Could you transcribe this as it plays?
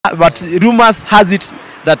but rumors has it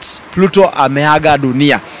that Pluto ameaga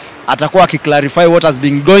dunia. Atakuwa akiclarify what has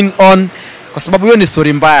been going on, kwa sababu hiyo ni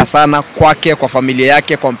story mbaya sana kwake, kwa familia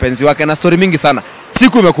yake, kwa mpenzi wake, na story mingi sana.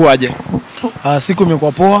 Siku imekuwaje? Siku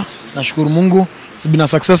imekuwa poa, nashukuru Mungu. It's been a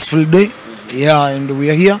successful day. Yeah, and we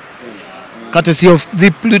are here courtesy of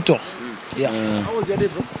the Pluto. Yeah. How was your day,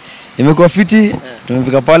 bro? Imekuwa fiti.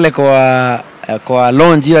 Tumefika pale kwa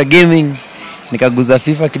launch ya gaming, nikaguza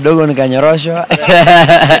FIFA kidogo, nikanyoroshwa.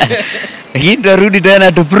 Lakini turudi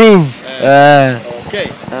tena to prove. Okay.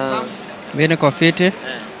 Mimi niko fiti.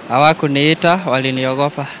 Hawakuniita,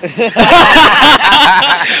 waliniogopa.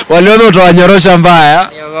 Waliona utawanyorosha mbaya.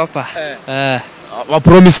 Niogopa. Wa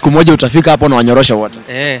promise siku moja utafika hapo na wanyorosha wote.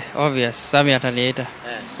 Obvious. Sami ataniita.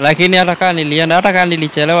 Lakini hata kama nilienda, hata kama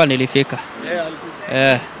nilichelewa nilifika.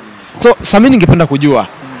 So Sami, ningependa kujua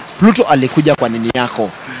Pluto alikuja kwa nini yako?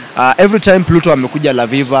 Every time Pluto amekuja La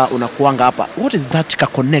Viva unakuanga hapa. What is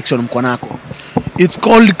that connection mko nako? It's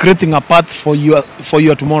called creating a path for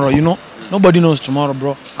your tomorrow, you know. Nobody knows tomorrow,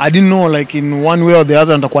 bro. I didn't know like in one way or the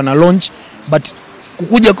other nitakuwa na launch, but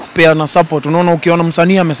kukuja kupeana support. Unaona, ukiona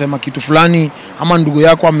msanii amesema kitu fulani ama ndugu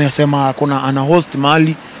yako amesema kuna ana host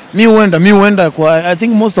mahali, mi huenda kwa I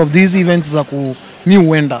think most of these events za mi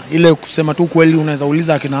huenda ile kusema tu kweli. Unaweza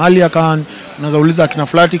uliza akina Ali Akan, unaweza uliza akina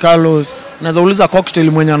Flatty Carlos, unaweza uliza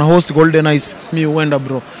Cocktail mwenye ana host Golden Ice, mi huenda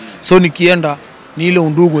bro. So nikienda ni ile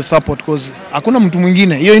undugu support, cause hakuna mtu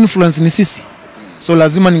mwingine, hiyo influence ni sisi. So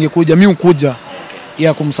lazima ningekuja, mi ukuja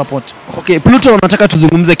ya kumsupport. Okay, Pluto, nataka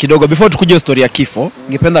tuzungumze kidogo before tukuje story ya kifo.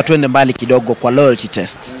 Ningependa tuende mbali kidogo kwa loyalty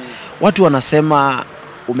tests. Watu wanasema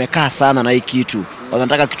umekaa sana na hii kitu,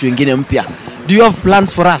 wanataka kitu kingine mpya. Do you have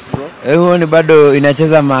plans for us, bro? Huo ni bado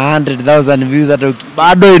inacheza ma 100,000 views hata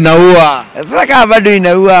bado inaua. Sasa kama bado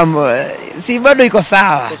inaua, si bado iko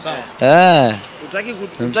sawa.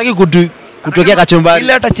 Unataka kutokea kachumbari.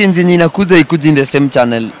 Ile hata change yenye inakuja ikuja in the same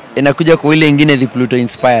channel, inakuja kwa ile nyingine the Pluto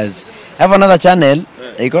Inspires. I have another channel,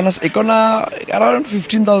 iko na around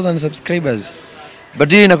 15,000 subscribers.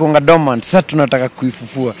 But hiyo inakonga dormant, sasa tunataka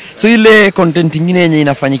kuifufua. So ile content nyingine yenye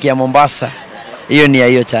inafanyikia Mombasa, hiyo ni ya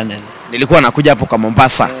hiyo channel. Nilikuwa nakuja hapo kwa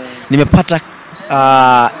Mombasa. Nimepata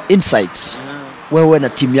insights. Wewe na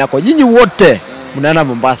timu yako, nyinyi wote mnaenda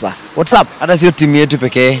Mombasa. What's up? Hata sio timu yetu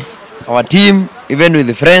pekee. Our team, even with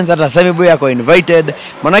the friends, hata Sami Boy yako invited.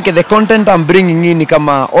 Manake the content I'm bringing in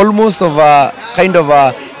kama almost of a kind of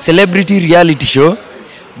a celebrity reality show,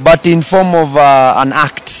 but in form of an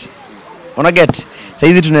act. Unaget? Sasa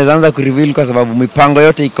hizi tunaweza anza kureveal kwa sababu mipango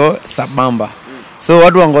yote iko sabamba. So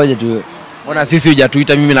watu wangoje tu. Mbona sisi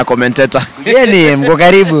hujatuita mimi na commentator? Yeye mko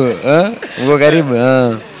karibu, Mko karibu,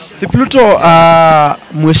 The Pluto,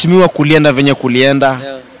 mheshimiwa kulienda venye kulienda.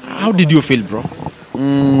 How did you feel, bro?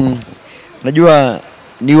 Najua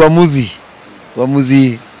ni uamuzi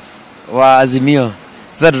wa Azimio.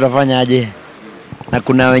 Sasa tutafanya aje? Na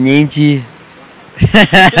kuna wenye nchi.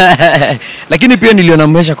 Lakini pia niliona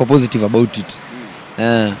mmesha kwa positive about it.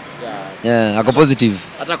 Ako positive.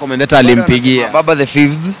 Hata commentator alimpigia Baba the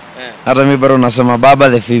 5th. Hata mimi bado nasema Baba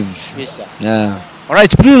the 5th.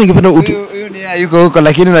 Alright, Pluto, ningependa huyu ni yuko huko,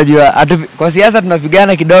 lakini unajua kwa siasa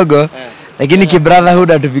tunapigana kidogo, lakini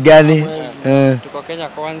kibrotherhood hatupigani. Tuko Kenya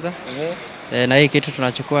kwanza. Na hii kitu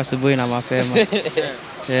tunachukua asubuhi na mapema.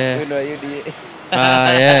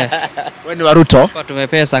 Wewe ni wa Ruto?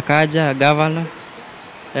 Tumepea Sakaja governor.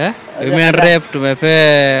 Women rep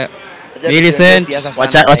tumepea Millicent.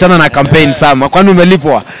 Wachana na campaign Sam, kwani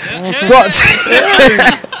umelipwa? So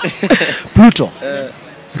Pluto,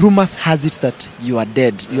 rumors has it that you are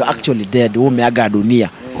dead. You are actually dead. Umeaga dunia.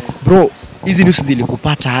 Bro, hizi news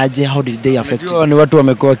zilikupata aje? How did they affect you? Ni watu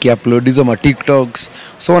wamekuwa kiupload hizo ma TikToks.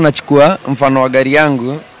 So wanachukua mfano wa gari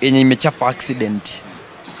yangu yenye imechapa accident.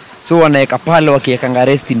 So wanaweka pale wakiweka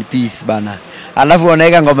rest in peace bana. Alafu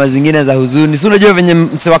wanaweka ngoma zingine za huzuni. Si unajua venye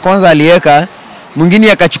mse wa kwanza aliweka,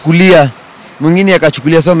 mwingine akachukulia,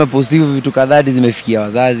 so amepostiwa vitu kadhaa zimefikia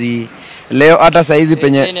wazazi. Leo hata saa hizi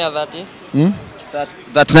penye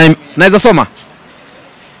that time naweza soma.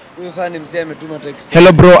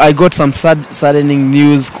 Hello bro, I got some saddening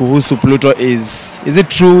news kuhusu Pluto. Is it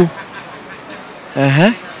true?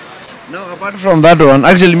 No, apart from that one,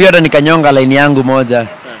 actually mimi hata nikanyonga line yangu moja.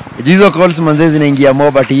 Hizo calls manze zinaingia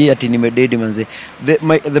mobati ati nimedate manze.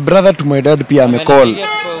 The brother to my dad pia amecall.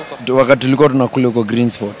 Wakati tulikuwa tunakula huko Green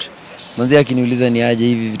Spot. Manze akiniuliza ni aje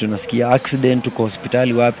hivi vitu nasikia accident uko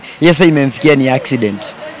hospitali wapi? Yes, imemfikia ni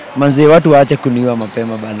accident. Manze watu waache kuniua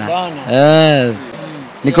mapema bana.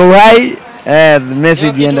 Niko uhai. The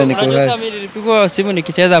message enda niko uhai. Unajua mimi nilipigwa simu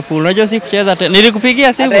nikicheza pool. Unajua si kucheza tena.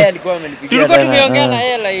 Nilikupigia simu. Tulikuwa tumeongea na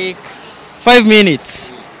yeye like 5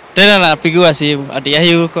 minutes. Tena napigiwa simu ati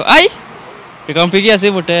yahi huko. Ai! Nikampigia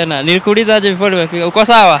simu tena. Nilikuuliza aje before nimepiga. Uko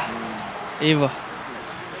sawa? Hivyo.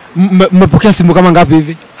 Mmepokea simu kama ngapi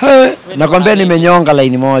hivi? Nakwambia nimenyonga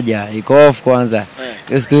line moja. Iko off kwanza.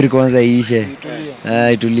 Hiyo story kwanza iishe.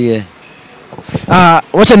 Itulie.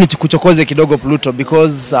 Wacha nikuchokoze kidogo Pluto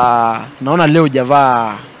because naona leo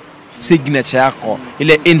hujavaa signature yako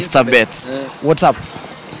ile Instabet. What's up?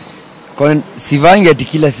 Kwa sivangi ati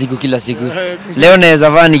kila siku. Leo naweza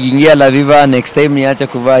vaa nikiingia La Viva, next time niacha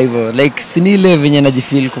kuvaa hivyo. Like sini ile venye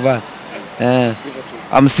najifeel kuvaa.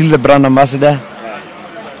 I'm still the brand ambassador.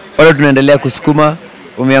 Bado tunaendelea kusukuma.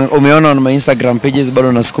 Umeona on my Instagram pages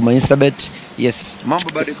bado nasukuma Instabet. Yes, mambo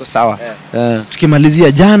bado iko sawa.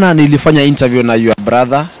 Tukimalizia, jana nilifanya interview na your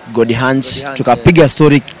brother God Hunch, tukapiga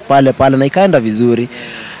story pale na ikaenda vizuri.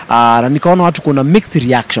 Na nikaona watu kuna mixed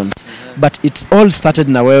reactions, but it all started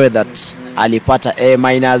na wewe that alipata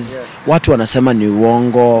A-. Watu wanasema ni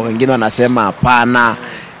uongo, wengine wanasema hapana.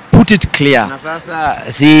 Put it clear. Na sasa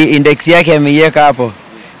si index yake ameiweka hapo.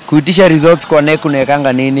 Kuitisha results kwa neck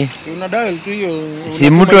unawekanga nini? Si una dial tu hiyo. Si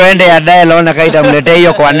mtu aende ya dial aone kaita mletea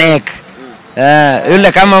hiyo kwa neck.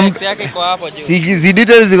 Yule kama mtu yake iko hapo juu. si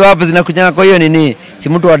details ziko hapo zinakuja kwa hiyo nini? Si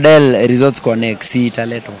mtu wa dial results kwa neck, si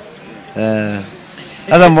italetwa.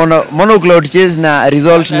 Sasa mono cloud chase na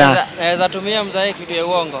result na naweza tumia mzae kitu ya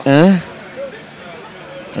uongo.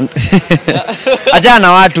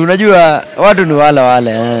 Ajana watu unajua watu ni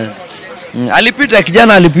wale.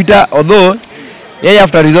 Kijana alipita although yeye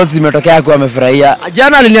after results zimetokea kwa amefurahia.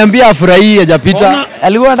 Jana aliniambia afurahie hajapita.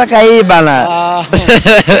 Alikuwa anataka yeye bana.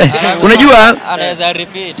 Unajua anaweza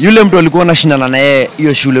repeat. Yule mtu alikuwa anashindana na yeye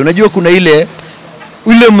hiyo shule. Unajua kuna ile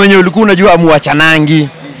mwenye ulikuwa unajua amuachanangi.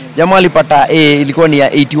 Jamaa alipata A ilikuwa ni ya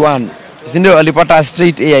 81. Si ndio alipata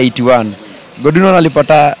straight A ya 81. Godino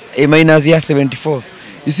alipata A- ya 74.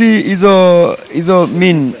 You see hizo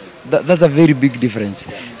mean that's a very big difference.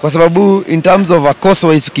 Kwa sababu in terms of a course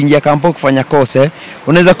wise ukiingia kampo kufanya course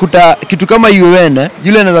unaweza kuta kitu kama UN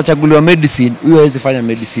yule anaweza chaguliwa medicine, huyo hawezi fanya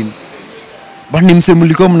medicine. But ni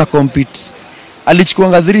msemuliko mna compete.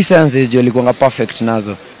 Alichukuanga 3 sciences jo alikuwa perfect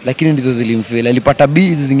nazo, lakini ndizo zilimfail. Alipata B,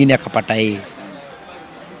 hizi zingine akapata A.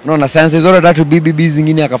 Unaona sciences zote 3 B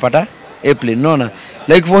zingine akapata A plane. Unaona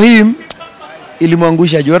like for him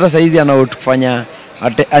ilimwangusha juu hata saizi anaotufanya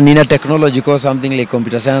anina technology or something like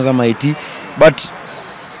computer science ama IT. But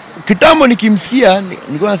kitambo nikimsikia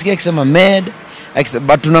nilikuwa nasikia akisema med,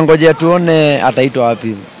 but tunangojea tuone ataitwa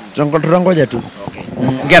wapi. Tunangoja tu. Okay.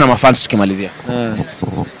 Ongea na mafans tukimalizia.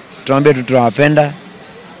 Tuambie tu tunawapenda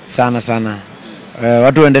sana.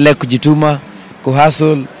 Watu waendelee kujituma,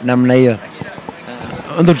 kuhustle namna hiyo.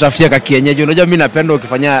 Ndio tutafutia ka kienyeji. Unajua mimi napenda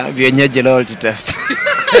ukifanya vienyeji loyalty test.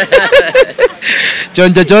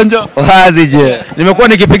 Chonjo. Wazi je. Nimekuwa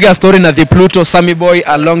nikipiga story na the Pluto Sammy Boy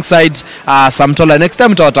alongside Samtola. Next time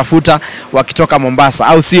tutawatafuta wakitoka Mombasa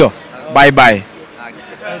au sio? Bye.